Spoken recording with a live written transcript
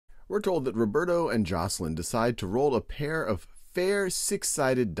We're told that Roberto and Jocelyn decide to roll a pair of fair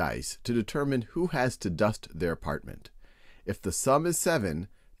six-sided dice to determine who has to dust their apartment. If the sum is 7,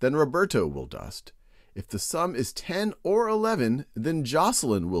 then Roberto will dust. If the sum is 10 or 11, then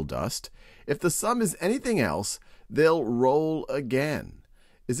Jocelyn will dust. If the sum is anything else, they'll roll again.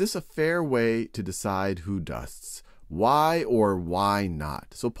 Is this a fair way to decide who dusts? Why or why not?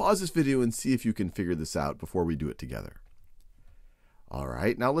 So pause this video and see if you can figure this out before we do it together. All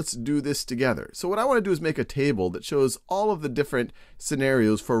right, now let's do this together. So what I want to do is make a table that shows all of the different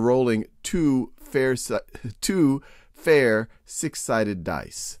scenarios for rolling two fair six-sided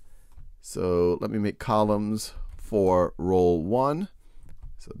dice. So let me make columns for roll 1.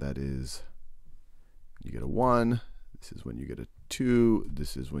 So that is, you get a 1. This is when you get a 2.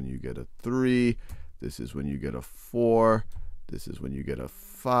 This is when you get a 3. This is when you get a 4. This is when you get a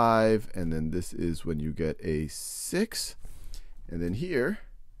 5. And then this is when you get a 6. And then here,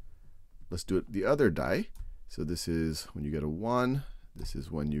 let's do it the other die. So this is when you get a 1. This is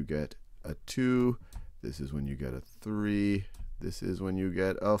when you get a 2. This is when you get a 3. This is when you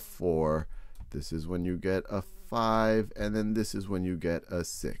get a 4. This is when you get a 5. And then this is when you get a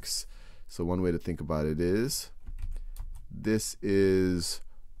 6. So one way to think about it is, this is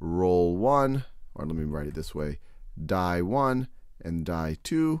roll 1, or let me write it this way, die 1 and die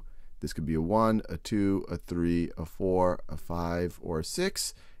 2. This could be a 1, a 2, a 3, a 4, a 5, or a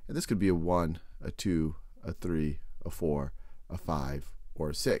 6. And this could be a 1, a 2, a 3, a 4, a 5, or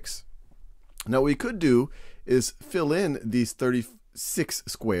a 6. Now what we could do is fill in these 36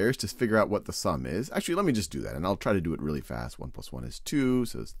 squares to figure out what the sum is. Actually, let me just do that, and I'll try to do it really fast. 1 plus 1 is 2,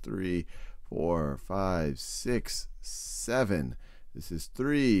 so it's 3, 4, 5, 6, 7. This is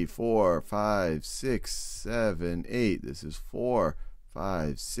 3, 4, 5, 6, 7, 8. This is 4,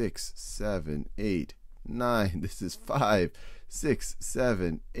 5, 6, 7, 8, 9. This is 5, 6,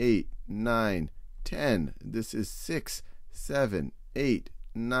 7, 8, 9, 10. This is 6, 7, 8,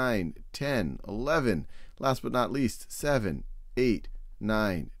 9, 10, 11. Last but not least, 7, 8,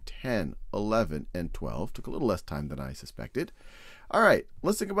 9, 10, 11, and 12. Took a little less time than I suspected. All right,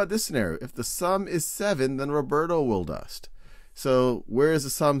 let's think about this scenario. If the sum is 7, then Roberto will dust. So where is the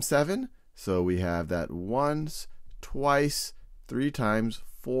sum 7? So we have that once, twice, 3 times,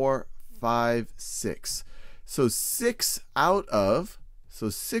 4, 5, 6. So 6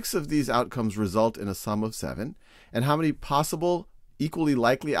 of these outcomes result in a sum of 7. And how many possible equally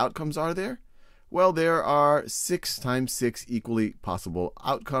likely outcomes are there? Well, there are 6 times 6 equally possible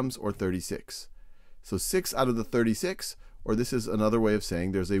outcomes, or 36. So 6 out of the 36, or this is another way of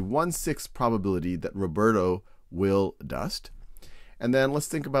saying there's a 1/6 probability that Roberto will dust. And then let's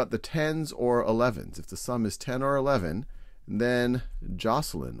think about the 10s or 11s. If the sum is 10 or 11, then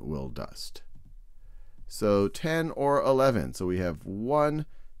Jocelyn will dust. So 10 or 11. So we have 1,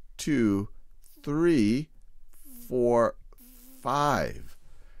 2, 3, 4, 5.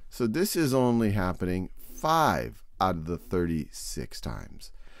 So this is only happening 5 out of the 36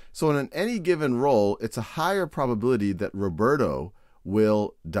 times. So in any given roll, it's a higher probability that Roberto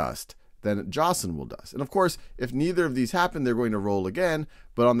will dust than Jocelyn will dust. And of course, if neither of these happen, they're going to roll again.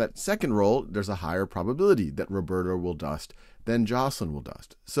 But on that second roll, there's a higher probability that Roberto will dust than Jocelyn will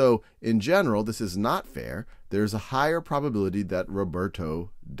dust. So in general, this is not fair. There's a higher probability that Roberto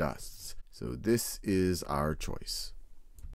dusts. So this is our choice.